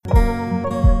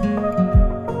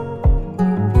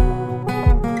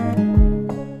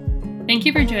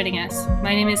you for joining us.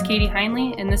 My name is Katie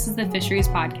Heinley, and this is the Fisheries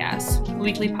Podcast, a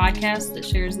weekly podcast that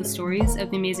shares the stories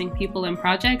of the amazing people and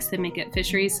projects that make it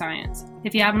fisheries science.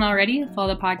 If you haven't already,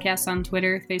 follow the podcast on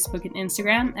Twitter, Facebook, and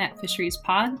Instagram at Fisheries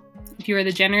Pod. If you are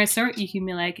the generous sort, you can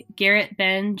be like Garrett,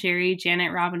 Ben, Jerry,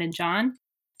 Janet, Robin, and John,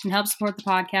 and help support the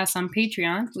podcast on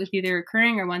Patreon with either a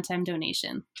recurring or one-time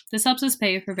donation. This helps us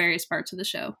pay for various parts of the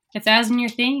show. If that isn't your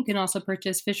thing, you can also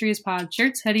purchase Fisheries Pod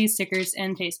shirts, hoodies, stickers,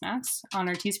 and face masks on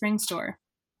our Teespring store.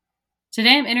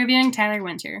 Today I'm interviewing Tyler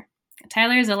Winter.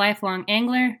 Tyler is a lifelong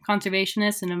angler,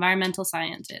 conservationist, and environmental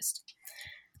scientist.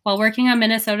 While working on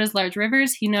Minnesota's large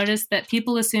rivers, he noticed that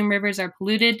people assume rivers are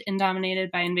polluted and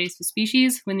dominated by invasive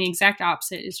species when the exact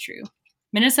opposite is true.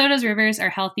 Minnesota's rivers are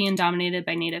healthy and dominated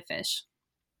by native fish.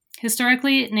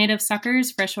 Historically, native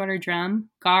suckers, freshwater drum,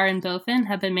 gar, and bowfin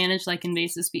have been managed like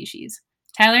invasive species.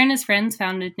 Tyler and his friends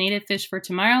founded Native Fish for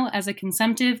Tomorrow as a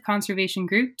consumptive conservation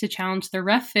group to challenge the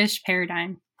rough fish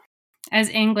paradigm. As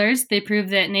anglers, they prove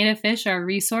that native fish are a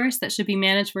resource that should be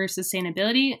managed for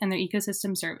sustainability and their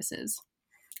ecosystem services.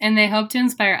 And they hope to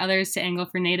inspire others to angle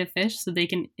for native fish so they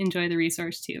can enjoy the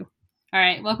resource too. All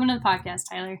right, welcome to the podcast,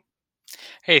 Tyler.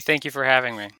 Hey, thank you for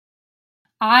having me.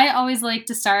 I always like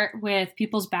to start with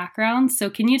people's backgrounds. So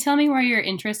can you tell me where your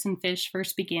interest in fish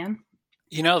first began?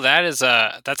 You know, that's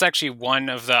actually one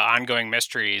of the ongoing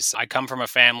mysteries. I come from a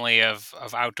family of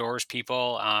outdoors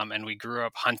people, and we grew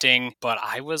up hunting, but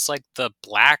I was like the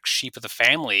black sheep of the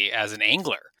family as an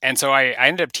angler. And so I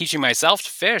ended up teaching myself to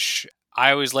fish.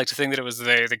 I always like to think that it was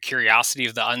the curiosity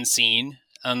of the unseen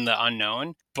and the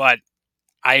unknown, but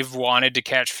I've wanted to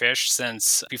catch fish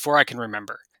since before I can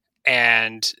remember.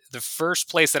 And the first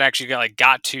place that I actually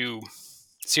got to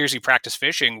seriously practice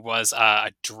fishing was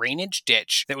a drainage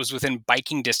ditch that was within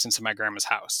biking distance of my grandma's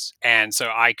house. And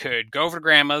so I could go over to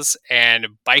grandma's and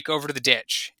bike over to the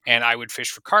ditch, and I would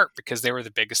fish for carp because they were the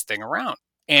biggest thing around.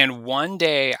 And one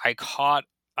day I caught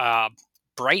a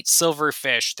bright silver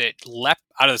fish that leapt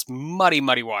out of this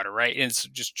muddy water, right? And it's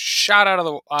just shot out of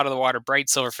the water, bright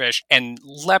silver fish, and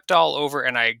leapt all over.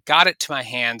 And I got it to my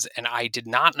hands, and I did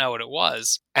not know what it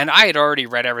was. And I had already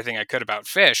read everything I could about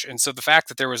fish, and so the fact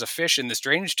that there was a fish in this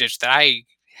drainage ditch that I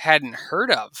hadn't heard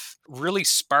of really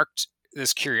sparked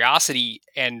this curiosity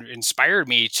and inspired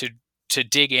me to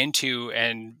dig into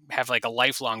and have like a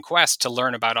lifelong quest to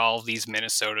learn about all of these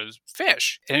Minnesota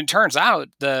fish. And it turns out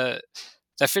that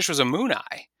fish was a moon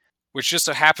eye, which just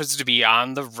so happens to be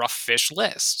on the rough fish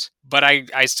list. But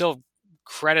I still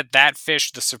credit that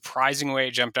fish the surprising way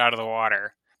it jumped out of the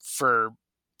water for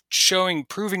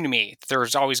proving to me that there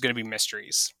was always going to be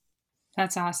mysteries.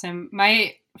 That's awesome.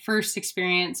 My first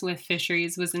experience with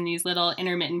fisheries was in these little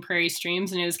intermittent prairie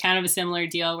streams, and it was kind of a similar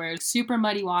deal where it's super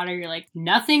muddy water. You're like,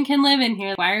 nothing can live in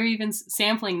here. Why are we even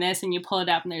sampling this? And you pull it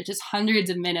up, and there's just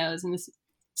hundreds of minnows, and it's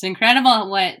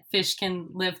incredible what fish can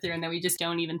live through and that we just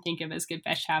don't even think of as good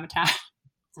fish habitat.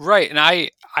 Right. And I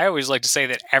always like to say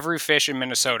that every fish in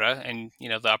Minnesota and,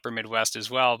 the upper Midwest as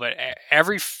well, but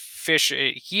every fish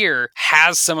here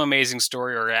has some amazing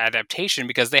story or adaptation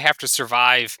because they have to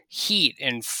survive heat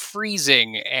and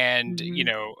freezing and,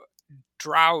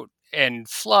 drought and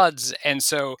floods. And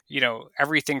so,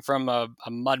 everything from a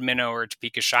mud minnow or a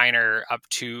Topeka shiner up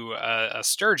to a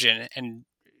sturgeon and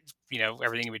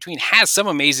everything in between has some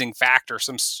amazing fact or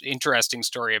some interesting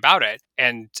story about it.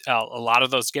 And a lot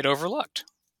of those get overlooked,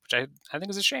 which I think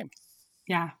is a shame.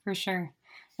 Yeah, for sure.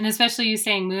 And especially you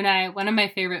saying moon eye, one of my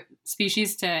favorite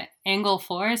species to angle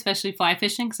for, especially fly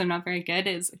fishing, because I'm not very good,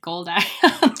 is gold eye,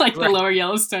 like the lower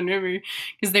Yellowstone River,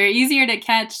 because they're easier to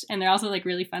catch and they're also like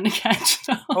really fun to catch.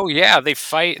 Oh yeah, they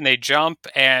fight and they jump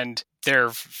and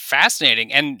they're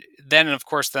fascinating. And then, of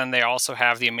course, they also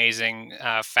have the amazing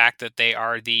fact that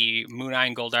the moon eye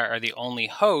and gold eye are the only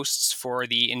hosts for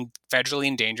the federally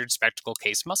endangered spectacle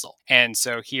case mussel. And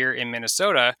so here in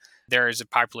Minnesota, there is a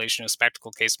population of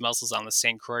spectacle case mussels on the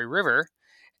St. Croix River,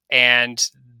 and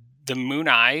the moon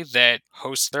eye that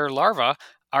hosts their larvae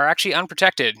are actually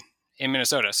unprotected in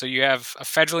Minnesota. So you have a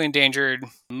federally endangered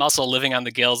mussel living on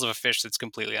the gills of a fish that's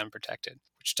completely unprotected,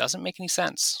 which doesn't make any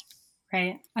sense.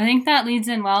 Right. I think that leads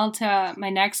in well to my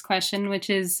next question, which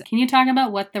is, can you talk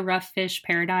about what the rough fish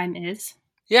paradigm is?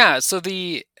 Yeah, so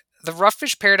the rough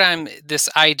fish paradigm, this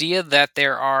idea that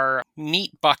there are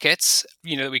neat buckets,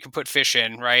 that we can put fish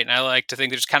in, right? And I like to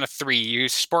think there's kind of three. You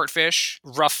sport fish,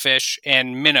 rough fish,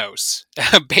 and minnows,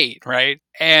 bait, right?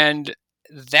 And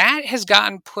that has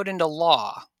gotten put into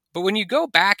law. But when you go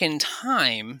back in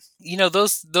time,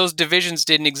 those divisions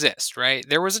didn't exist, right?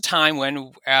 There was a time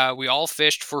when we all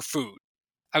fished for food.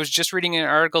 I was just reading an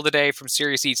article today from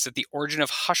Serious Eats that the origin of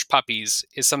hush puppies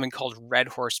is something called red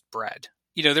horse bread.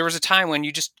 There was a time when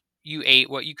you just you ate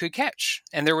what you could catch.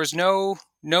 And there was no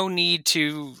need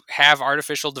to have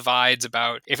artificial divides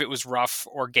about if it was rough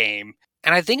or game.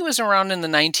 And I think it was around in the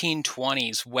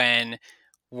 1920s when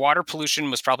water pollution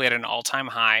was probably at an all-time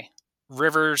high.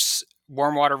 Rivers,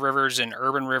 warm water rivers and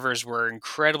urban rivers were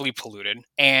incredibly polluted.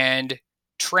 And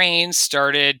trains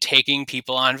started taking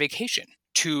people on vacation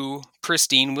to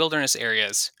pristine wilderness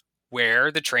areas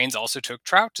where the trains also took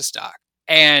trout to stock.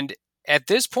 And at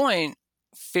this point,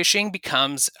 fishing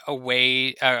becomes a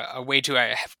way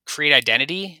to create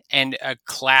identity and a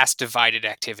class divided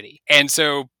activity. And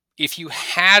so if you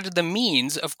had the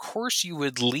means, of course you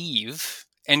would leave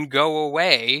and go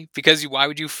away, because why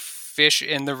would you fish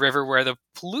in the river where the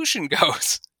pollution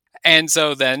goes? And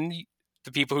so then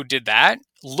the people who did that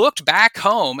looked back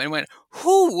home and went,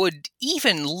 who would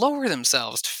even lower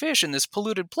themselves to fish in this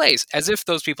polluted place? As if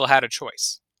those people had a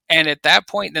choice. And at that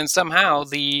point, then somehow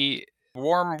the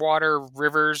warm water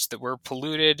rivers that were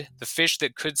polluted, the fish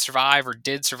that could survive or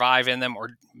did survive in them, or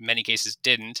in many cases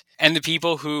didn't, and the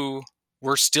people who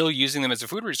were still using them as a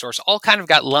food resource all kind of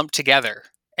got lumped together.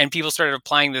 And people started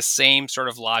applying this same sort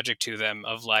of logic to them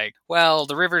of like, well,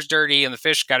 the river's dirty and the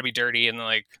fish got to be dirty. And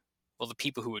like, well, the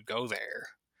people who would go there.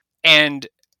 And,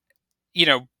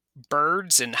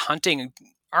 birds and hunting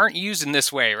aren't used in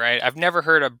this way, right? I've never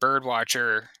heard a bird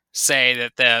watcher say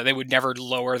that they would never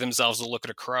lower themselves to look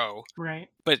at a crow. Right.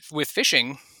 But with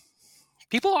fishing,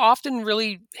 people often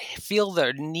really feel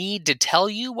the need to tell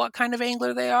you what kind of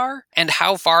angler they are and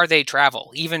how far they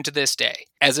travel, even to this day,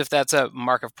 as if that's a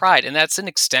mark of pride. And that's an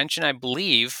extension, I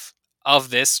believe, of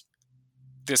this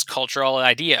cultural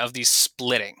idea of these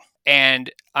splitting.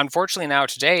 And unfortunately now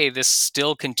today, this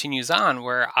still continues on,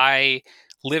 where I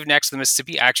live next to the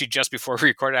Mississippi. Actually, just before we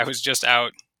recorded, I was just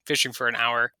out fishing for an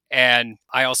hour. And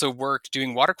I also work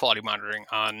doing water quality monitoring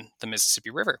on the Mississippi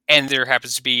River. And there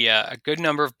happens to be a good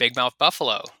number of bigmouth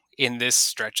buffalo in this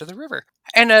stretch of the river.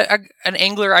 And an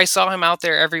angler, I saw him out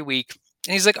there every week.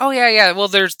 And he's like, oh, yeah, well,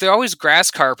 they're always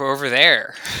grass carp over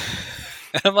there.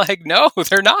 And I'm like, no,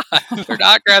 they're not. They're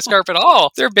not grass carp at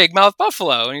all. They're bigmouth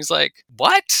buffalo. And he's like,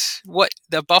 what?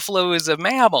 The buffalo is a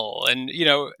mammal. And,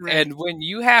 right. And when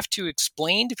you have to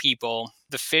explain to people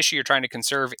the fish you're trying to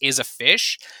conserve is a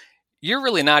fish, you're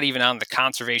really not even on the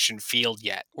conservation field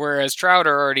yet. Whereas trout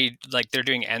are already, like, they're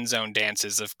doing end zone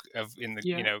dances of in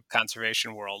the,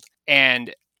 conservation world.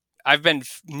 And I've been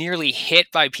nearly hit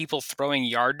by people throwing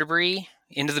yard debris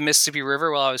into the Mississippi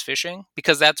River while I was fishing,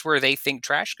 because that's where they think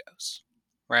trash goes,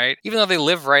 right? Even though they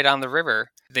live right on the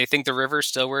river, they think the river's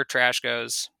still where trash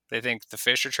goes. They think the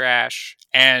fish are trash,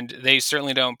 and they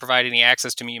certainly don't provide any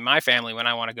access to me and my family when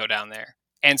I want to go down there.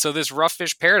 And so this rough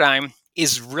fish paradigm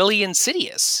is really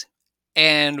insidious.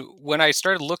 And when I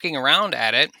started looking around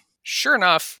at it, sure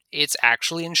enough, it's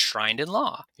actually enshrined in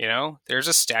law. There's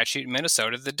a statute in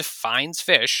Minnesota that defines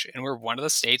fish, and we're one of the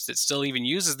states that still even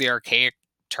uses the archaic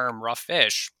term rough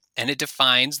fish. And it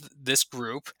defines this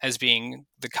group as being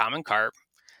the common carp,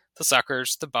 the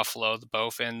suckers, the buffalo, the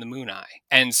bowfin, the mooneye.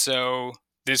 And so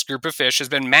this group of fish has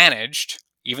been managed,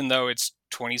 even though it's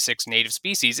 26 native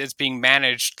species, it's being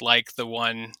managed like the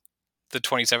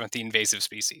 27th invasive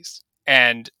species.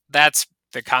 And that's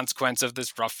the consequence of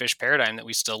this rough fish paradigm that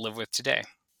we still live with today.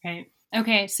 Right.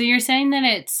 Okay, so you're saying that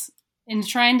it's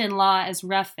enshrined in law as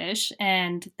rough fish,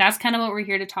 and that's kind of what we're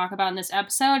here to talk about in this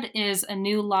episode, is a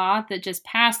new law that just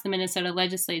passed the Minnesota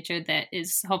legislature that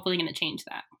is hopefully going to change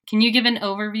that. Can you give an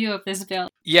overview of this bill?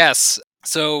 Yes.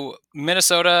 So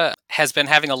Minnesota has been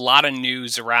having a lot of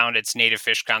news around its native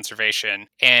fish conservation,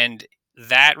 and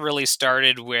that really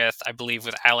started with, I believe,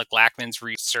 with Alec Lackman's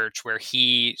research, where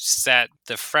he set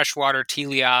the freshwater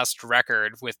teleost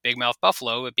record with bigmouth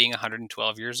buffalo at being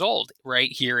 112 years old right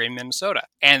here in Minnesota.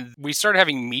 And we started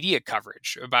having media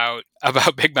coverage about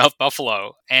bigmouth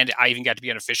buffalo. And I even got to be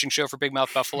on a fishing show for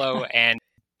bigmouth buffalo. And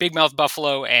bigmouth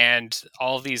buffalo and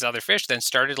all of these other fish then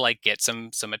started to get some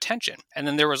attention. And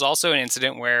then there was also an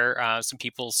incident where some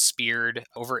people speared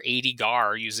over 80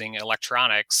 gar using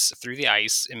electronics through the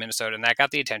ice in Minnesota, and that got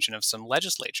the attention of some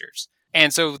legislatures.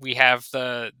 And so we have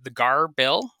the gar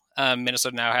bill.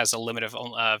 Minnesota now has a limit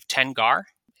of 10 gar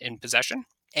in possession.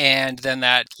 And then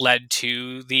that led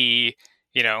to the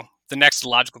next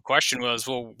logical question was,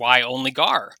 well, why only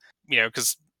gar?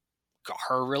 Because gar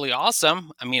are really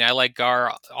awesome. I mean, I like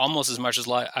gar almost as much as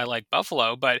I like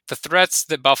buffalo, but the threats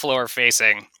that buffalo are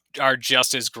facing are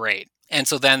just as great. And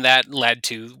so then that led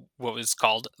to what was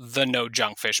called the No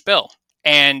Junk Fish Bill.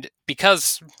 And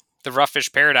because the rough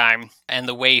fish paradigm and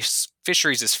the way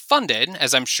fisheries is funded,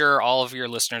 as I'm sure all of your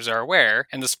listeners are aware,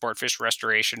 and the Sport Fish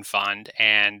Restoration Fund,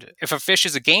 and if a fish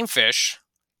is a game fish,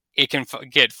 it can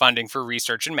get funding for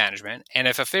research and management. And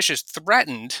if a fish is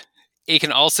threatened it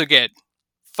can also get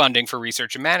funding for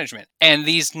research and management. And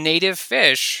these native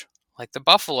fish, like the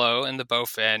buffalo and the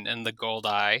bowfin and the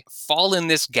goldeye, fall in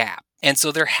this gap. And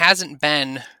so there hasn't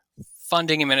been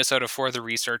funding in Minnesota for the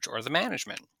research or the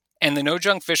management. And the No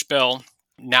Junk Fish Bill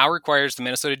now requires the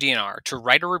Minnesota DNR to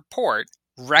write a report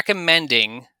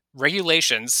recommending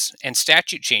regulations and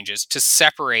statute changes to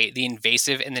separate the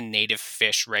invasive and the native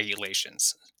fish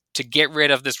regulations, to get rid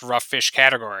of this rough fish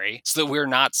category so that we're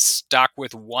not stuck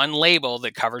with one label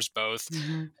that covers both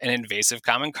an invasive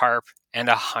common carp and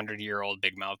a 100-year-old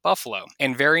bigmouth buffalo.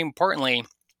 And very importantly,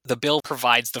 the bill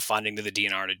provides the funding to the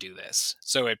DNR to do this.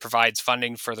 So it provides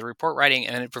funding for the report writing,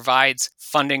 and then it provides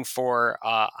funding for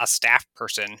a staff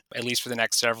person, at least for the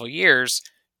next several years,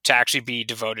 to actually be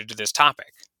devoted to this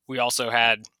topic. We also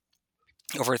had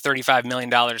over $35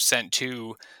 million sent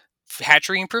to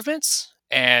hatchery improvements.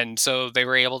 And so they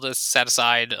were able to set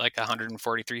aside like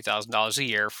 $143,000 a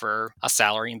year for a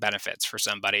salary and benefits for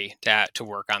somebody to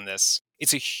work on this.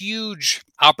 It's a huge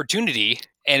opportunity,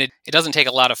 and it doesn't take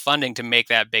a lot of funding to make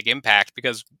that big impact,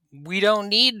 because we don't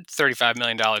need $35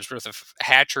 million worth of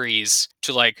hatcheries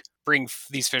to like bring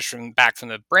these fish back from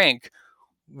the brink.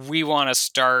 We want to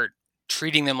start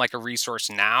treating them like a resource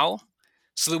now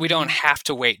so that we don't have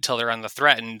to wait until they're on the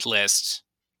threatened list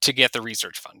to get the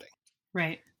research funding.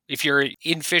 Right. If you're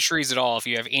in fisheries at all, if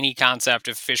you have any concept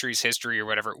of fisheries history or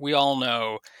whatever, we all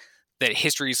know that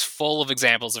history is full of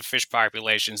examples of fish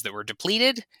populations that were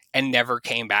depleted and never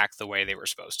came back the way they were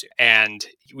supposed to. And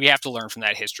we have to learn from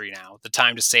that history now. The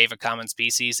time to save a common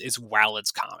species is while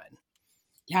it's common.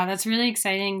 Yeah, that's really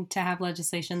exciting to have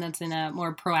legislation that's in a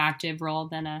more proactive role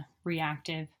than a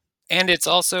reactive. And it's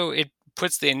also, it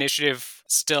puts the initiative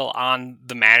still on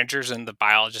the managers and the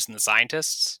biologists and the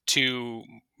scientists to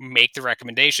make the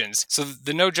recommendations. So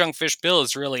the No Junk Fish Bill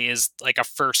is like a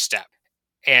first step.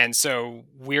 And so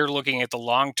we're looking at the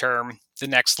long term. The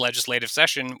next legislative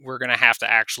session, we're going to have to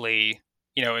actually,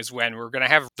 is when we're going to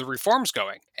have the reforms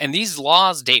going. And these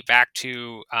laws date back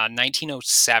to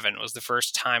 1907 was the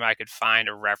first time I could find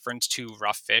a reference to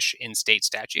rough fish in state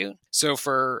statute. So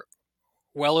for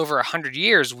well over 100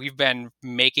 years, we've been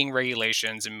making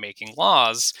regulations and making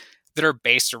laws that are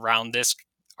based around this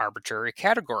arbitrary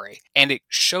category. And it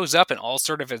shows up in all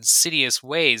sort of insidious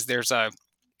ways. There's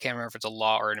can't remember if it's a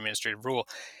law or an administrative rule,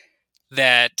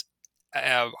 that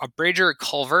a bridge or a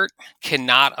culvert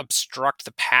cannot obstruct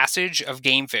the passage of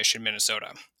game fish in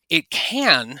Minnesota. It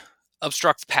can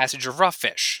obstruct the passage of rough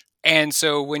fish. And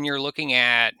so when you're looking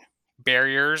at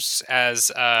barriers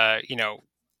as,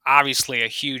 obviously a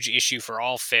huge issue for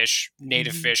all fish,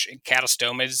 native fish,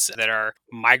 catastomids that are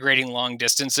migrating long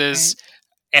distances. Right.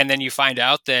 And then you find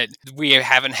out that we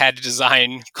haven't had to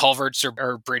design culverts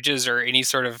or bridges or any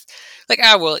sort of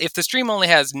if the stream only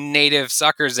has native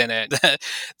suckers in it,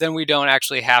 then we don't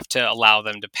actually have to allow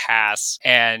them to pass.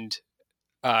 And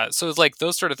so it's like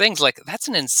those sort of things, like that's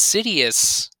an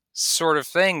insidious sort of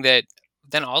thing that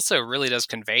then also really does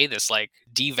convey this like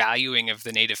devaluing of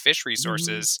the native fish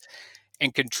resources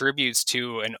and contributes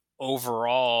to an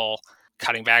overall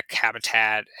cutting back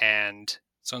habitat and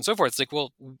so on and so forth. It's like,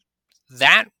 well,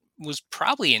 that was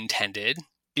probably intended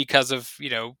because of,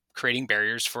 creating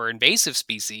barriers for invasive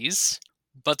species,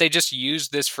 but they just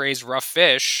used this phrase rough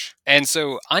fish. And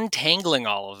so untangling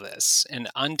all of this and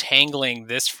untangling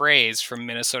this phrase from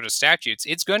Minnesota statutes,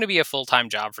 it's going to be a full-time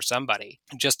job for somebody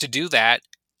just to do that.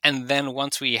 And then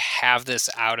once we have this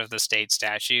out of the state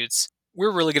statutes,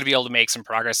 we're really going to be able to make some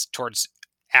progress towards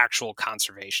actual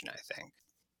conservation, I think.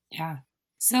 Yeah.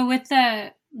 So with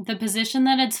the position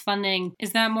that it's funding,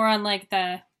 is that more on like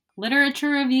the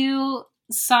literature review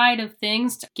side of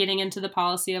things, getting into the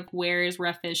policy of where is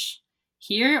rough fish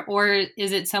here? Or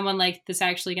is it someone like this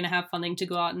actually going to have funding to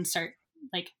go out and start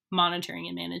like monitoring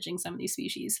and managing some of these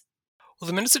species? Well,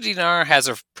 the Minnesota DNR has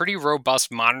a pretty robust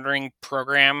monitoring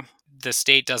program. The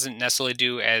state doesn't necessarily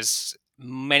do as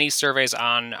many surveys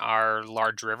on our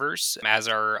large rivers as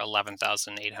our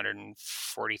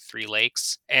 11,843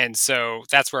 lakes. And so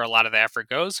that's where a lot of the effort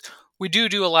goes. We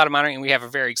do a lot of monitoring, and we have a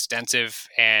very extensive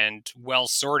and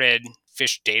well-sorted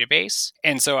fish database.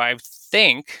 And so I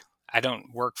think, I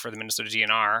don't work for the Minnesota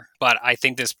DNR, but I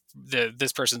think this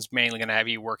person's mainly going to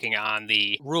be working on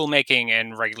the rulemaking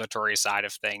and regulatory side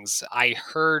of things. I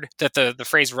heard that the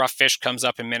phrase rough fish comes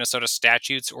up in Minnesota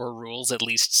statutes or rules at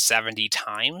least 70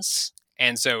 times.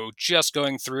 And so just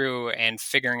going through and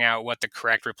figuring out what the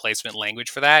correct replacement language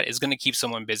for that is going to keep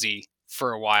someone busy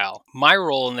for a while. My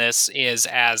role in this is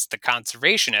as the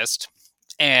conservationist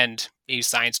and a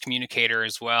science communicator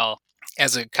as well.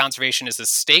 as a conservationist, as a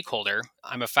stakeholder,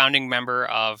 I'm a founding member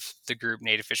of the group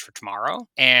Native Fish for Tomorrow,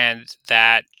 and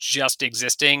that just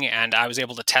existing, and I was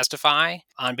able to testify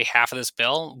on behalf of this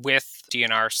bill with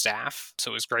DNR staff.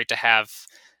 So it was great to have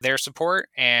their support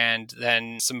and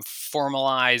then some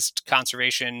formalized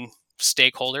conservation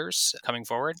stakeholders coming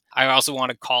forward. I also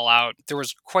want to call out there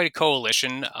was quite a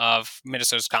coalition of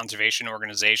Minnesota's conservation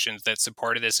organizations that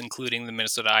supported this, including the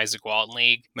Minnesota Isaac Walton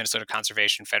League, Minnesota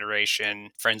Conservation Federation,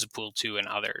 Friends of Pool 2, and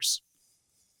others.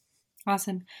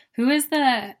 Awesome. Who is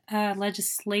the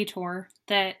legislator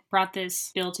that brought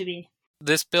this bill to be?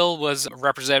 This bill was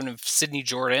Representative Sidney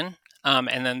Jordan,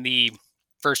 and then the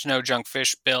first no junk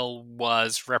fish bill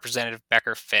was Representative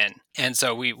Becker Finn. And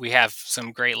so we have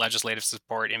some great legislative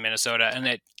support in Minnesota.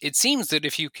 And it seems that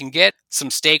if you can get some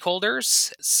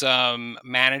stakeholders, some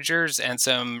managers, and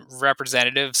some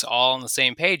representatives all on the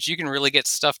same page, you can really get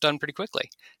stuff done pretty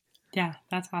quickly. Yeah,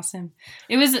 that's awesome.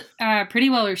 It was pretty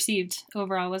well received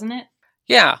overall, wasn't it?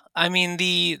 Yeah. I mean,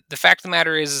 the fact of the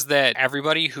matter is that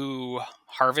everybody who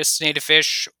harvests native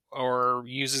fish or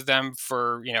uses them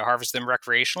for, harvest them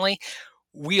recreationally,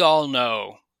 we all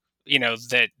know,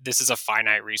 that this is a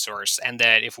finite resource, and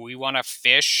that if we want to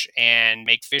fish and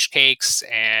make fish cakes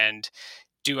and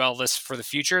do all this for the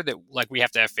future, that we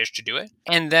have to have fish to do it.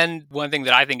 And then one thing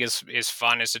that I think is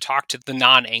fun is to talk to the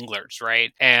non-anglers,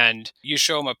 right? And you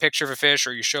show them a picture of a fish,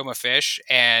 or you show them a fish,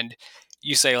 and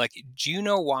you say, do you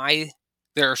know why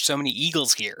there are so many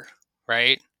eagles here,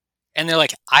 right? And they're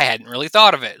like, I hadn't really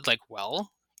thought of it.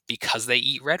 Well, because they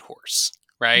eat red horse,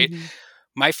 right? Mm-hmm.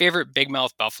 My favorite big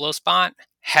mouth buffalo spot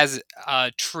has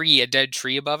a dead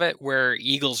tree above it where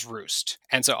eagles roost.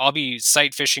 And so I'll be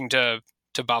sight fishing to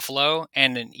buffalo,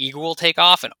 and an eagle will take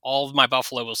off, and all of my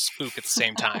buffalo will spook at the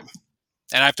same time.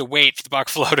 And I have to wait for the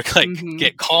buffalo to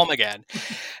get calm again.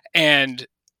 And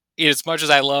as much as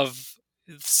I love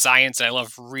science, I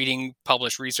love reading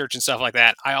published research and stuff like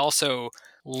that, I also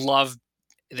love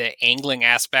the angling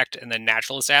aspect and the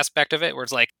naturalist aspect of it, where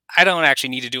it's I don't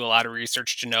actually need to do a lot of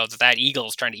research to know that eagle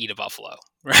is trying to eat a buffalo,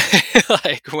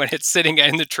 right? When it's sitting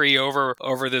in the tree over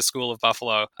this school of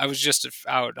buffalo. I was just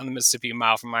out on the Mississippi, a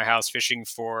mile from my house, fishing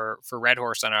for red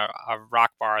horse on a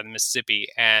rock bar in the Mississippi,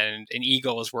 and an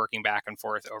eagle was working back and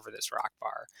forth over this rock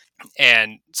bar.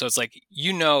 And so it's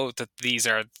that these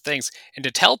are things, and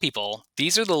to tell people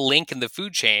these are the link in the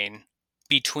food chain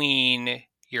between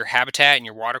your habitat and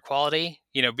your water quality,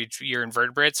 your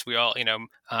invertebrates, we all,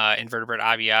 invertebrate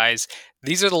IBIs.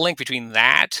 These are the link between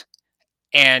that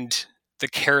and the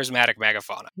charismatic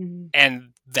megafauna. Mm-hmm. And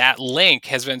that link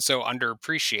has been so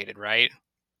underappreciated, right?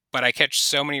 But I catch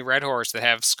so many red horse that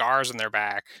have scars on their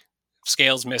back,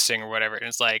 scales missing or whatever. And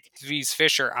it's these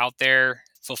fish are out there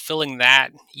fulfilling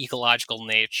that ecological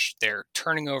niche. They're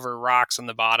turning over rocks on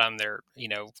the bottom. They're,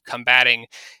 combating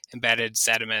embedded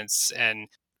sediments, and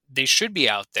they should be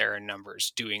out there in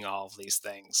numbers doing all of these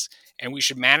things. And we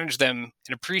should manage them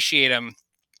and appreciate them,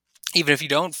 even if you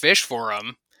don't fish for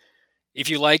them. If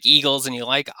you like eagles and you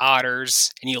like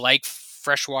otters and you like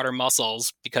freshwater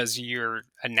mussels because you're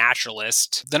a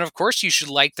naturalist, then of course you should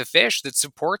like the fish that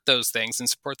support those things and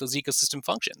support those ecosystem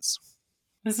functions.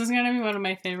 This is going to be one of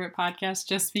my favorite podcasts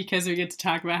just because we get to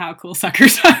talk about how cool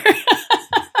suckers are.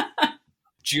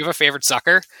 Do you have a favorite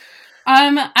sucker?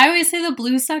 I always say the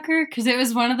blue sucker because it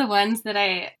was one of the ones that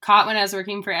I caught when I was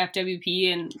working for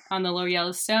FWP and on the Lower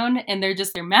Yellowstone, and they're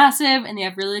massive and they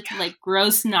have really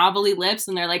gross knobbly lips,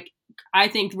 and they're I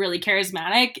think really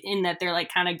charismatic in that they're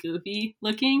kind of goofy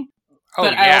looking. Oh,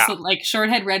 but yeah. I also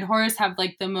shorthead red horse have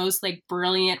the most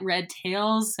brilliant red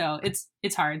tails, so it's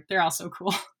hard. They're all so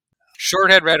cool.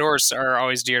 Shorthead red horse are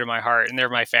always dear to my heart, and they're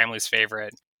my family's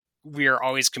favorite. We are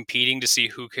always competing to see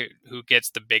who gets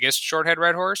the biggest shorthead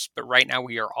red horse, but right now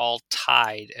we are all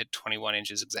tied at 21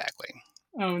 inches exactly.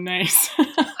 Oh, nice.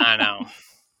 I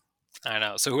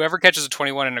know. So whoever catches a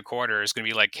 21 and a quarter is going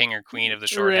to be king or queen of the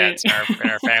shortheads in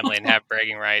our family and have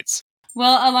bragging rights.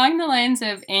 Well, along the lines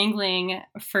of angling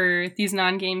for these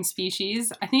non-game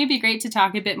species, I think it'd be great to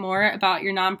talk a bit more about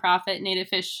your nonprofit, Native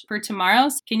Fish for Tomorrow.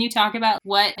 Can you talk about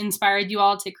what inspired you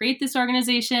all to create this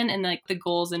organization and the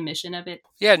goals and mission of it?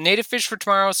 Yeah, Native Fish for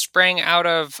Tomorrow sprang out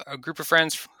of a group of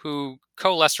friends who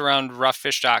coalesced around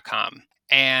roughfish.com.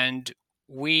 And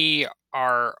we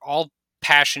are all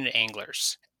passionate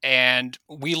anglers. And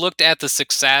we looked at the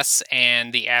success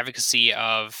and the advocacy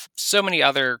of so many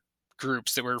other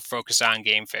groups that were focused on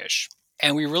game fish.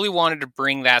 And we really wanted to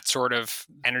bring that sort of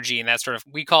energy and that sort of,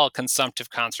 we call it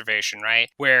consumptive conservation, right?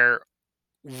 Where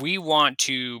we want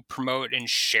to promote and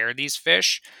share these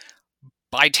fish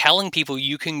by telling people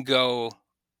you can go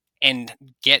and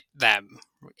get them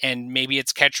and maybe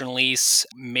it's catch and release,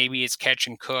 maybe it's catch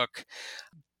and cook,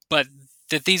 but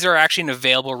that these are actually an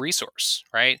available resource,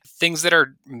 right? Things that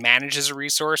are managed as a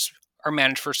resource are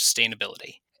managed for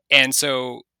sustainability. And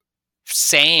so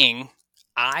saying,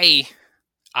 I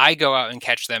go out and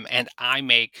catch them and I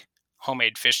make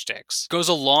homemade fish sticks goes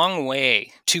a long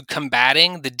way to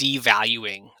combating the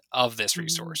devaluing of this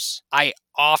resource. I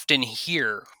often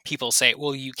hear people say,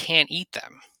 well, you can't eat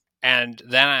them. And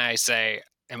then I say,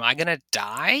 am I going to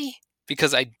die?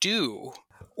 Because I do.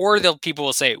 Or people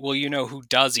will say, well, you know who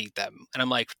does eat them? And I'm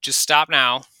like, just stop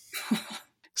now.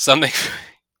 Something.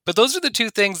 But those are the two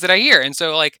things that I hear. And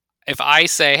so, like, if I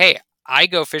say, hey, I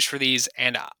go fish for these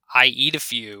and I eat a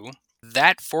few,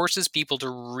 that forces people to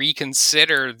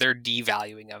reconsider their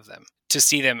devaluing of them, to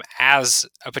see them as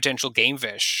a potential game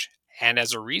fish and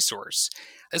as a resource,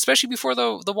 especially before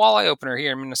the walleye opener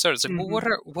here in Minnesota. It's like,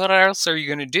 well, what else are you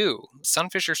going to do?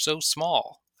 Sunfish are so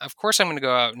small. Of course, I'm going to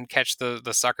go out and catch the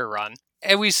sucker run.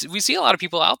 And we see a lot of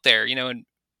people out there, and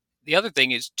the other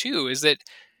thing is, too, is that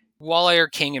walleye are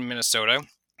king in Minnesota.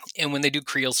 And when they do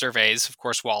creel surveys, of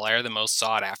course, walleye are the most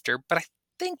sought after. But I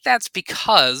think that's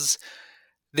because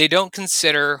they don't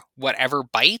consider whatever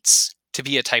bites to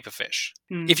be a type of fish.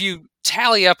 If you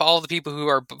tally up all the people who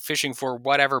are fishing for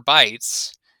whatever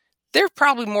bites, they're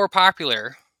probably more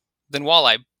popular than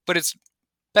walleye. But it's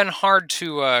been hard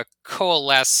to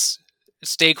coalesce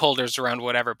stakeholders around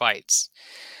whatever bites.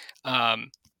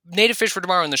 Native Fish for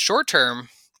Tomorrow in the short term,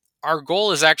 our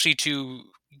goal is actually to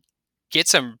get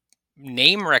some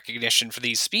name recognition for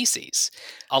these species.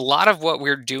 A lot of what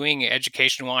we're doing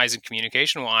education-wise and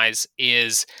communication-wise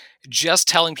is just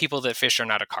telling people that fish are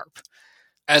not a carp.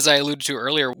 As I alluded to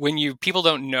earlier, when people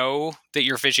don't know that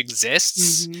your fish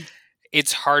exists,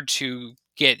 it's hard to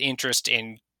get interest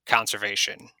in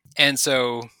conservation. And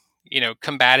so,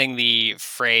 combating the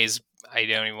phrase, I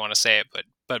don't even want to say it,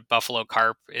 but buffalo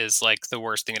carp is like the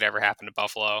worst thing that ever happened to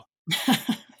buffalo.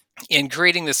 And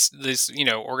creating this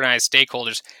organized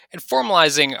stakeholders and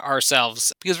formalizing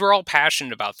ourselves, because we're all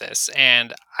passionate about this.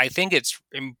 And I think it's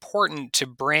important to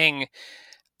bring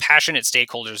passionate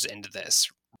stakeholders into this.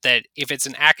 That if it's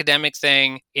an academic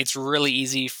thing, it's really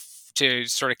easy to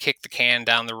sort of kick the can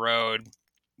down the road,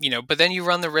 but then you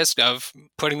run the risk of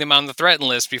putting them on the threatened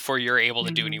list before you're able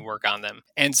to do any work on them.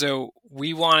 And so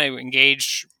we want to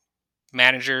engage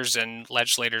managers and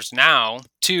legislators now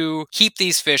to keep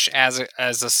these fish as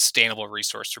a sustainable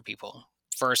resource for people,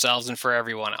 for ourselves, and for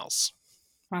everyone else.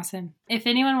 Awesome. If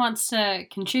anyone wants to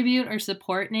contribute or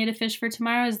support Native Fish for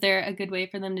Tomorrow, is there a good way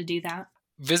for them to do that?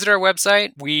 Visit our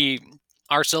website. We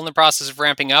are still in the process of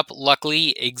ramping up.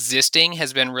 Luckily, existing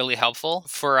has been really helpful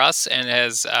for us and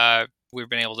has we've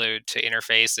been able to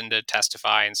interface and to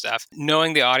testify and stuff.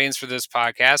 Knowing the audience for this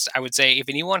podcast, I would say if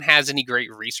anyone has any great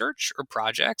research or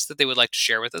projects that they would like to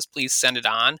share with us, please send it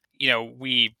on.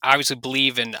 We obviously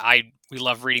believe we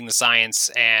love reading the science,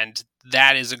 and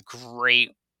that is a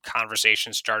great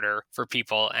conversation starter for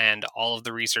people. And all of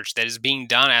the research that is being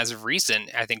done as of recent,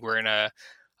 I think we're in a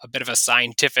bit of a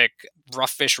scientific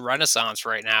rough fish renaissance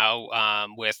right now,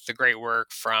 with the great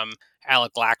work from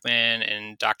Alec Blackman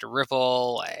and Dr.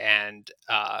 Ripple and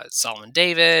Solomon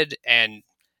David. And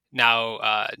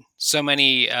now so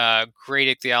many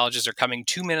great ichthyologists are coming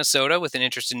to Minnesota with an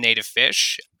interest in native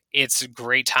fish. It's a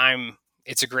great time.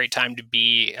 It's a great time to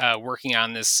be working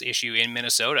on this issue in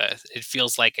Minnesota. It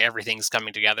feels like everything's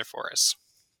coming together for us.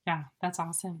 Yeah, that's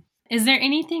awesome. Is there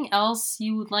anything else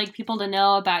you would like people to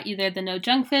know about either the No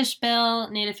Junk Fish bill,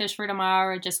 Native Fish for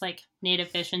Tomorrow, or just like native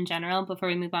fish in general before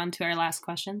we move on to our last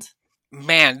questions?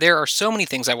 Man, there are so many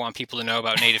things I want people to know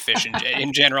about native fish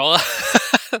in general.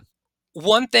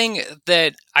 One thing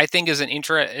that I think is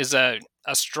a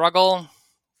struggle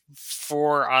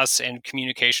for us and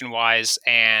communication-wise,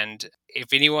 and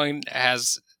if anyone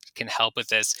can help with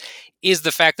this, is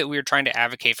the fact that we're trying to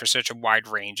advocate for such a wide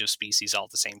range of species all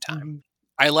at the same time.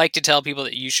 I like to tell people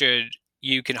that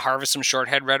you can harvest some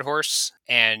shorthead red horse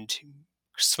and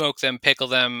smoke them, pickle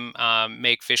them,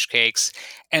 make fish cakes,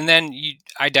 and then you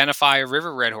identify a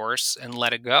river red horse and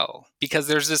let it go. Because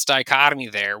there's this dichotomy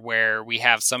there where we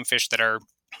have some fish that are,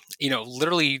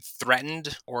 literally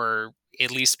threatened, or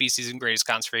at least species in greatest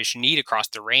conservation need across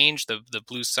the range. The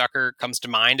blue sucker comes to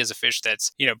mind as a fish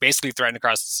that's, basically threatened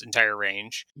across its entire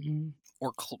range,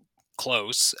 or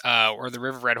close, or the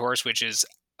river red horse, which is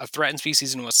a threatened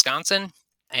species in Wisconsin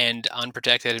and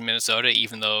unprotected in Minnesota,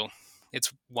 even though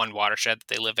it's one watershed that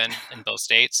they live in both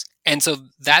states. And so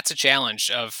that's a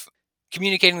challenge of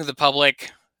communicating to the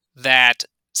public that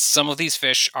some of these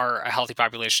fish are a healthy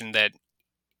population that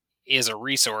is a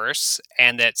resource,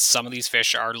 and that some of these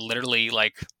fish are literally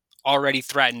like already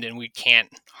threatened and we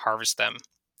can't harvest them.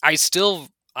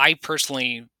 I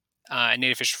personally,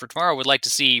 Native Fish for Tomorrow, would like to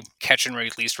see catch and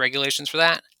release regulations for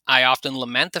that. I often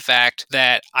lament the fact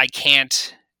that I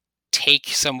can't take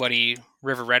somebody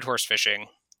river red horse fishing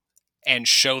and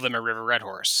show them a river red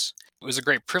horse. It was a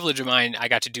great privilege of mine. I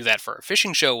got to do that for a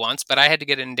fishing show once, but I had to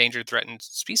get an endangered threatened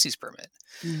species permit.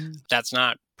 That's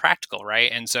not practical,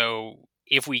 right? And so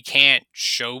if we can't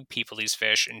show people these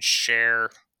fish and share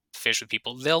fish with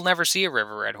people, they'll never see a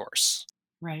river red horse.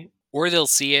 Right. Or they'll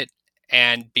see it,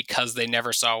 and because they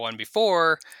never saw one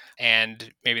before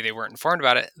and maybe they weren't informed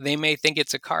about it, they may think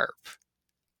it's a carp.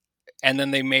 And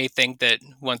then they may think that,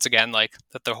 once again, like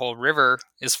that the whole river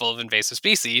is full of invasive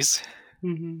species.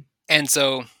 Mm-hmm. And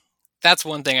so that's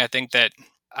one thing I think that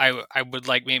I would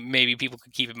like maybe people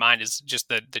could keep in mind, is just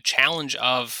the challenge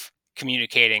of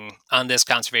communicating on this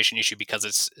conservation issue, because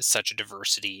it's such a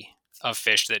diversity of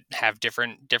fish that have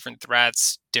different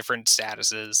threats, different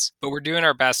statuses. But we're doing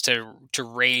our best to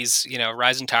raise,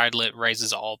 rising tide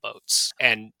raises all boats.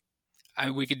 And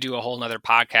we could do a whole nother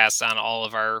podcast on all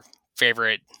of our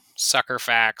favorite sucker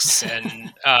facts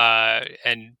and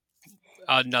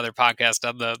another podcast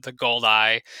on the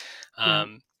goldeye,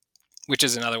 which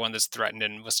is another one that's threatened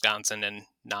in Wisconsin and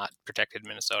not protected in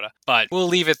Minnesota. But we'll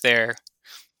leave it there.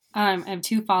 I have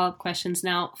 2 follow-up questions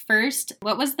now. First,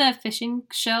 what was the fishing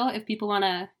show, if people want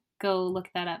to go look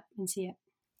that up and see it?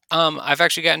 I've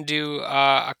actually gotten to do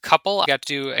a couple. I got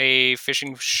to do a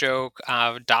fishing show,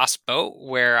 Das Boat,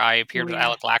 where I appeared with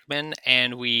Alec Lackman,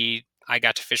 and I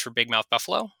got to fish for bigmouth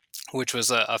buffalo, which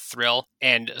was a thrill,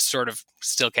 and sort of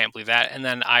still can't believe that. And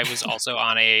then I was also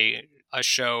on a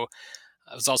show.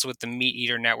 I was also with the Meat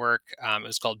Eater Network. It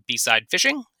was called B-Side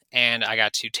Fishing, and I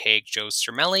got to take Joe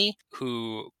Cermelli,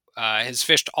 who has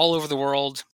fished all over the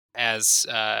world as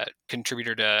a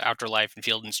contributor to Outdoor Life and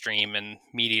Field and Stream and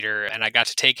Meat Eater, and I got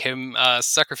to take him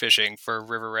sucker fishing for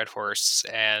river red horse,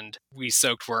 and we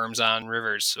soaked worms on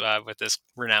rivers with this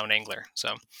renowned angler.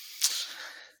 So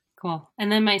cool.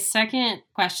 And then my second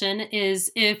question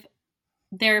is, if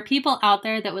there are people out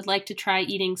there that would like to try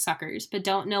eating suckers but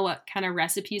don't know what kind of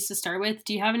recipes to start with,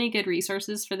 do you have any good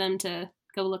resources for them to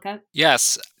go look up?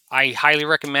 Yes, I highly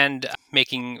recommend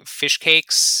making fish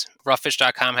cakes.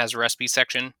 Roughfish.com has a recipe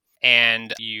section,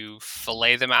 and you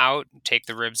fillet them out, take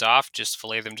the ribs off, just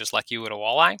fillet them just like you would a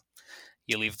walleye.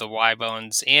 You leave the Y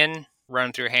bones in,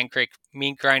 run through a hand crank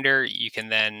meat grinder. You can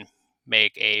then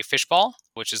make a fish ball,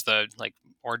 which is the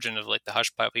origin of the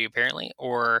hush puppy apparently,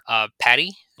 or a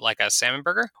patty, like a salmon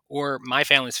burger, or my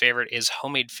family's favorite is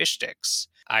homemade fish sticks.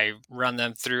 I run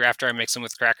them through, after I mix them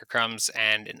with cracker crumbs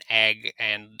and an egg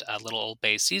and a little Old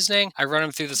Bay seasoning, I run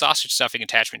them through the sausage stuffing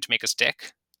attachment to make a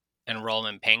stick and roll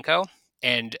them in panko.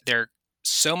 And they're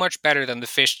so much better than the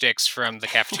fish sticks from the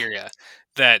cafeteria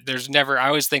that I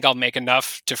always think I'll make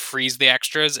enough to freeze the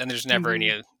extras, and there's never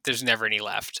any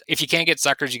left. If you can't get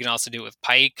suckers, you can also do it with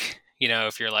pike.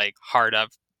 If you're hard up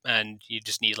and you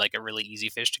just need a really easy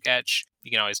fish to catch,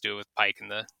 you can always do it with pike in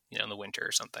the in the winter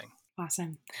or something.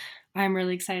 Awesome. I'm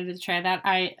really excited to try that.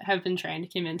 I have been trying to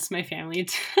convince my family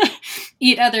to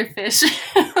eat other fish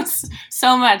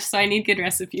so much, so I need good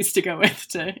recipes to go with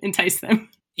to entice them.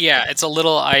 Yeah, it's a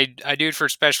little, I do it for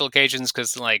special occasions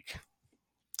because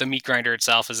the meat grinder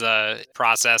itself is a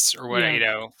process or what, I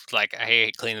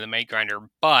hate cleaning the meat grinder,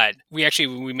 but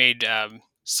we made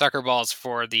sucker balls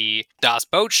for the Das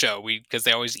Boat show, because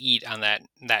they always eat on that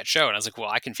show, and I was like, well,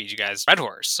 I can feed you guys red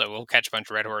horse, so we'll catch a bunch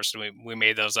of red horse, and we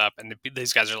made those up, and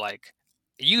these guys are like,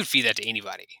 you could feed that to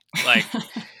anybody,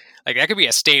 that could be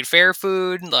a state fair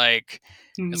food,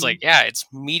 It's it's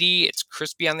meaty, it's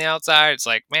crispy on the outside. It's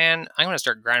man, I'm going to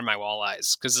start grinding my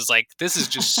walleyes, because it's this is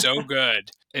just so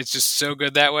good. It's just so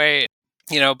good that way.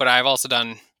 But I've also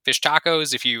done fish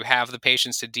tacos. If you have the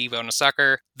patience to debone a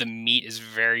sucker, the meat is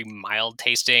very mild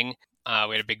tasting.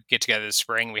 We had a big get together this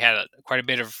spring. We had quite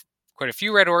a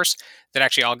few red horse that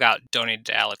actually all got donated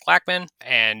to Alec Lackman.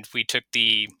 And we took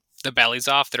the bellies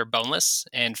off that are boneless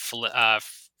and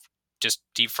just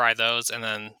deep fry those, and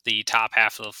then the top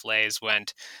half of the fillets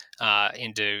went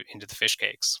into the fish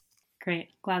cakes. Great.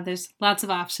 Glad there's lots of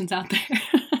options out there.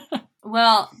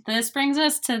 Well, this brings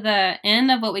us to the end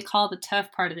of what we call the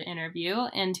tough part of the interview,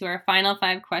 and to our final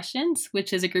 5 questions,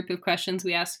 which is a group of questions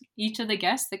we ask each of the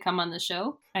guests that come on the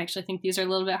show. I actually think these are a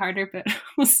little bit harder, but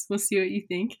we'll see what you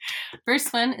think.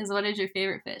 First one is, what is your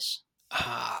favorite fish?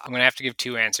 I'm going to have to give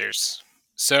 2 answers.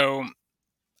 So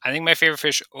I think my favorite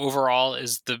fish overall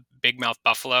is the bigmouth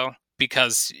buffalo,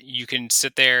 because you can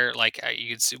sit there, you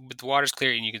can sit, with the water's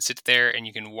clear, and you can sit there and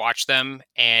you can watch them,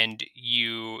 and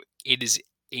it is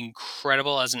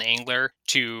incredible as an angler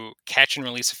to catch and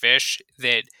release a fish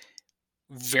that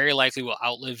very likely will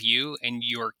outlive you, and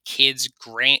your kids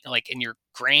and your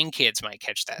grandkids might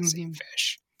catch that same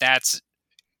fish. That's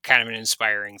kind of an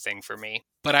inspiring thing for me.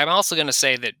 But I'm also going to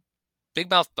say that big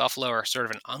mouth buffalo are sort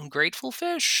of an ungrateful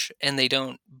fish, and they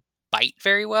don't bite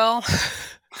very well.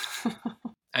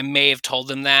 I may have told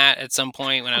them that at some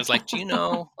point when I was like, do you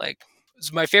know, like,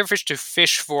 my favorite fish to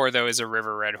fish for, though, is a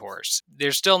river red horse.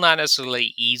 They're still not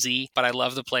necessarily easy, but I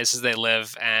love the places they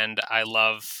live, and I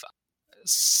love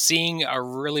seeing a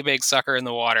really big sucker in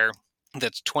the water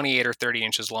that's 28 or 30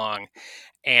 inches long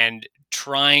and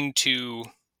trying to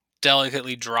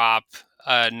delicately drop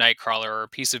a night crawler or a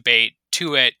piece of bait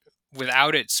to it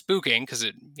without it spooking, because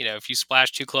if you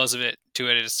splash too close of it to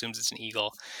it, it assumes it's an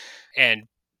eagle, and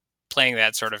playing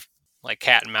that sort of like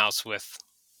cat and mouse with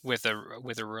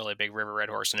a really big river red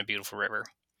horse in a beautiful river.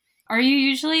 Are you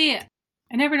usually, I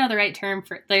never know the right term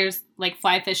for, there's like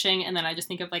fly fishing, and then I just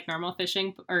think of like normal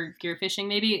fishing or gear fishing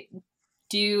maybe.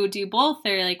 Do you do both,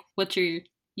 or like what's your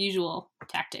usual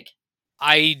tactic?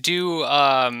 I do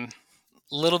a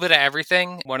little bit of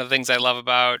everything. One of the things I love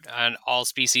about an all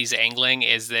species angling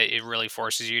is that it really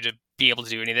forces you to be able to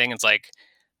do anything. It's like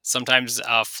sometimes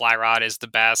a fly rod is the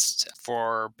best.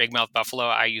 For big mouth buffalo,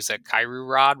 I use a Kairu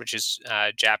rod, which is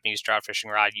a Japanese trout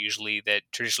fishing rod, usually that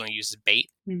traditionally uses bait.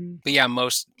 Mm-hmm. But yeah,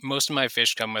 most of my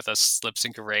fish come with a slip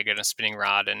sinker rig and a spinning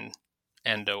rod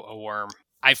and a worm.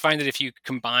 I find that if you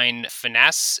combine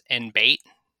finesse and bait,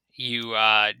 you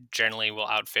generally will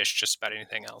outfish just about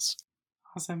anything else.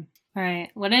 Awesome. All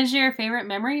right. What is your favorite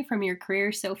memory from your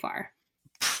career so far?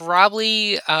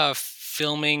 Probably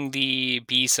filming the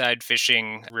B-side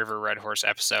fishing River Red Horse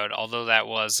episode. Although that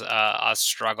was a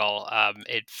struggle,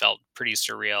 it felt pretty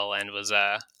surreal and was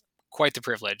quite the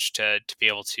privilege to be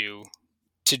able to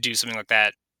do something like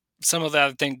that. Some of the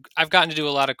other things, I've gotten to do a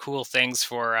lot of cool things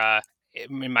for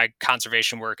in my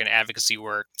conservation work and advocacy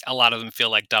work. A lot of them feel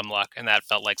like dumb luck, and that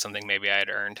felt like something maybe I had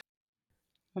earned.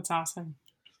 That's awesome.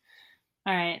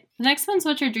 All right. The next one's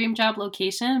what's your dream job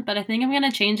location, but I think I'm going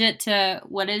to change it to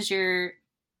what is your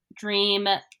dream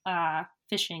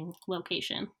fishing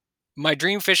location? My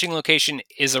dream fishing location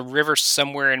is a river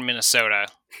somewhere in Minnesota.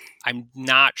 I'm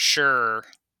not sure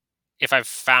if I've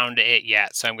found it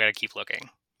yet, so I'm going to keep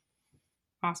looking.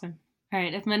 Awesome. All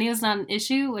right. If money is not an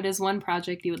issue, what is one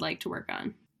project you would like to work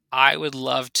on? I would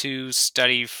love to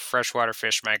study freshwater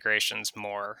fish migrations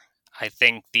more. I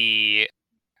think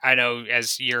I know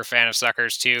as you're a fan of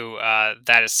suckers too,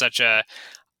 that is such a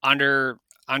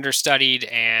understudied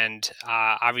and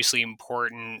obviously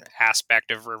important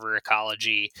aspect of river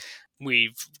ecology.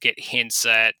 We get hints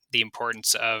at the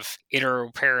importance of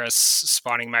interoperous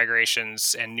spawning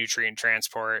migrations and nutrient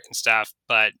transport and stuff.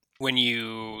 But when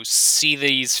you see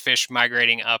these fish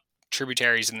migrating up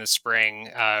tributaries in the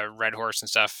spring, red horse and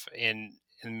stuff in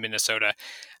Minnesota,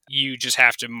 you just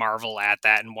have to marvel at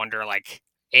that and wonder, like,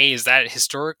 A, is that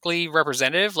historically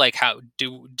representative? Like, how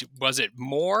was it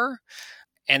more?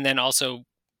 And then also,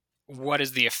 what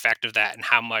is the effect of that, and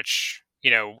how much,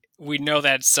 we know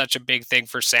that's such a big thing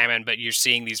for salmon, but you're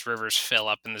seeing these rivers fill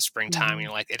up in the springtime, and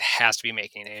you're like, it has to be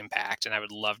making an impact. And I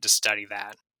would love to study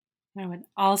that. I would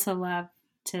also love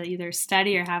to either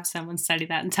study or have someone study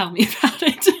that and tell me about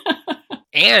it.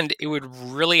 And it would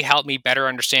really help me better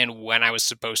understand when I was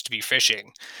supposed to be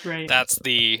fishing. Right.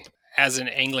 As an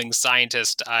angling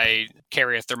scientist, I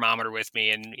carry a thermometer with me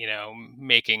and,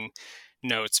 making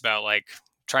notes about like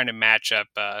trying to match up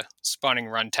spawning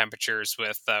run temperatures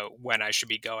with when I should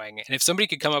be going. And if somebody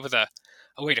could come up with a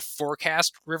way to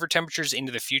forecast river temperatures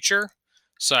into the future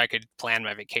so I could plan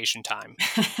my vacation time.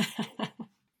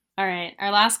 All right.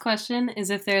 Our last question is,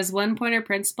 if there's one pointer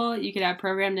principle you could have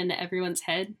programmed into everyone's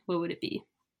head, what would it be?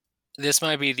 This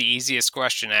might be the easiest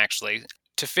question, actually.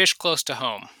 To fish close to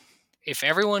home. If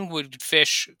everyone would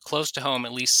fish close to home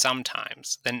at least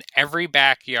sometimes, then every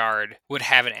backyard would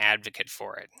have an advocate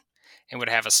for it and would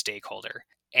have a stakeholder.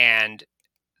 And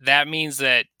that means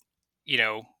that,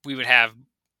 we would have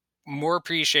more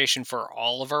appreciation for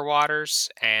all of our waters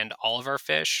and all of our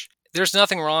fish. There's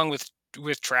nothing wrong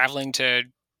with traveling to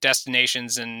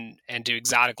destinations and to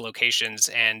exotic locations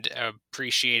and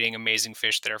appreciating amazing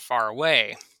fish that are far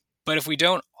away. But if we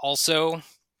don't also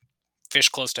fish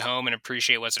close to home and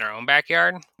appreciate what's in our own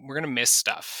backyard, we're going to miss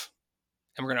stuff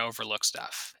and we're going to overlook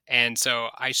stuff. And so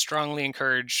I strongly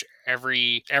encourage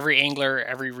every angler,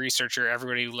 every researcher,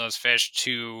 everybody who loves fish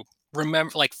to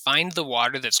remember, like, find the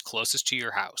water that's closest to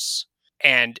your house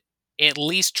and at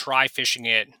least try fishing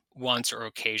it once or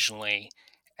occasionally,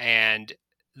 and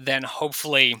then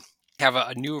hopefully have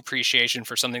a new appreciation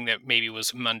for something that maybe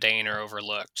was mundane or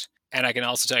overlooked. And I can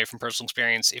also tell you from personal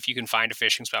experience, if you can find a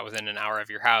fishing spot within an hour of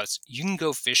your house, you can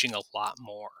go fishing a lot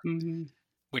more. Mm-hmm.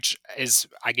 which is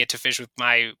I get to fish with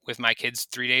my kids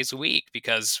 3 days a week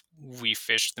because we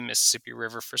fish the Mississippi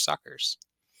River for suckers.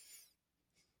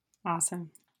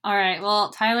 Awesome. All right.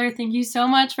 Well, Tyler, thank you so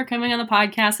much for coming on the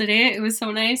podcast today. It was so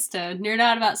nice to nerd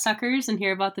out about suckers and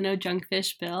hear about the No Junk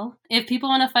Fish bill. If people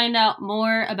want to find out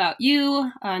more about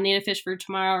you, Native Fish for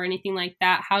Tomorrow, or anything like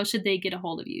that, how should they get a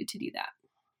hold of you to do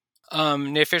that?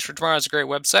 Native Fish for Tomorrow is a great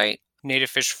website.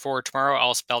 Native Fish for Tomorrow,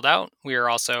 all spelled out. We are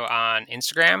also on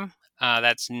Instagram.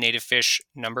 That's Native Fish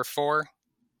 4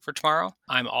 for tomorrow.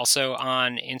 I'm also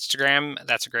on Instagram.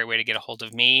 That's a great way to get a hold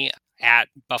of me at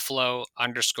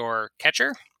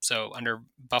Buffalo_catcher. So under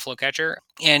Buffalo Catcher.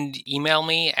 And email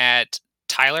me at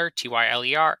Tyler,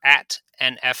 Tyler, at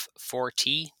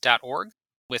nf4t.org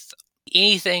with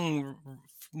anything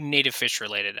native fish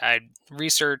related. I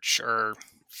research or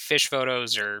fish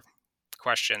photos or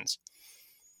questions.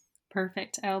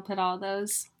 Perfect. I will put all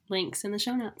those links in the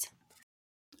show notes.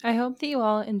 I hope that you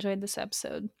all enjoyed this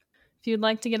episode. If you'd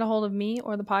like to get a hold of me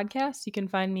or the podcast, you can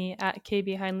find me at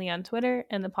KB Hindley on Twitter,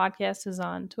 and the podcast is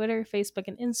on Twitter, Facebook,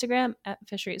 and Instagram at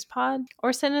FisheриesPod,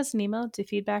 or send us an email to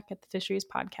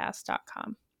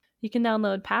feedback@thefisheriespodcast.com. You can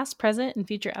download past, present, and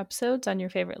future episodes on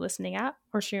your favorite listening app,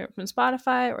 or stream it from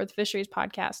Spotify or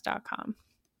thefisheriespodcast.com.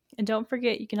 And don't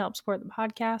forget, you can help support the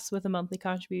podcast with a monthly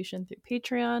contribution through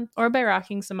Patreon, or by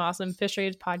rocking some awesome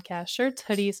Fisheries Podcast shirts,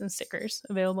 hoodies, and stickers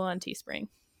available on Teespring.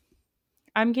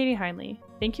 I'm Katie Hindley.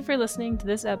 Thank you for listening to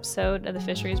this episode of the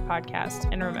Fisheries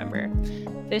Podcast, and remember,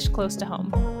 fish close to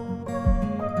home.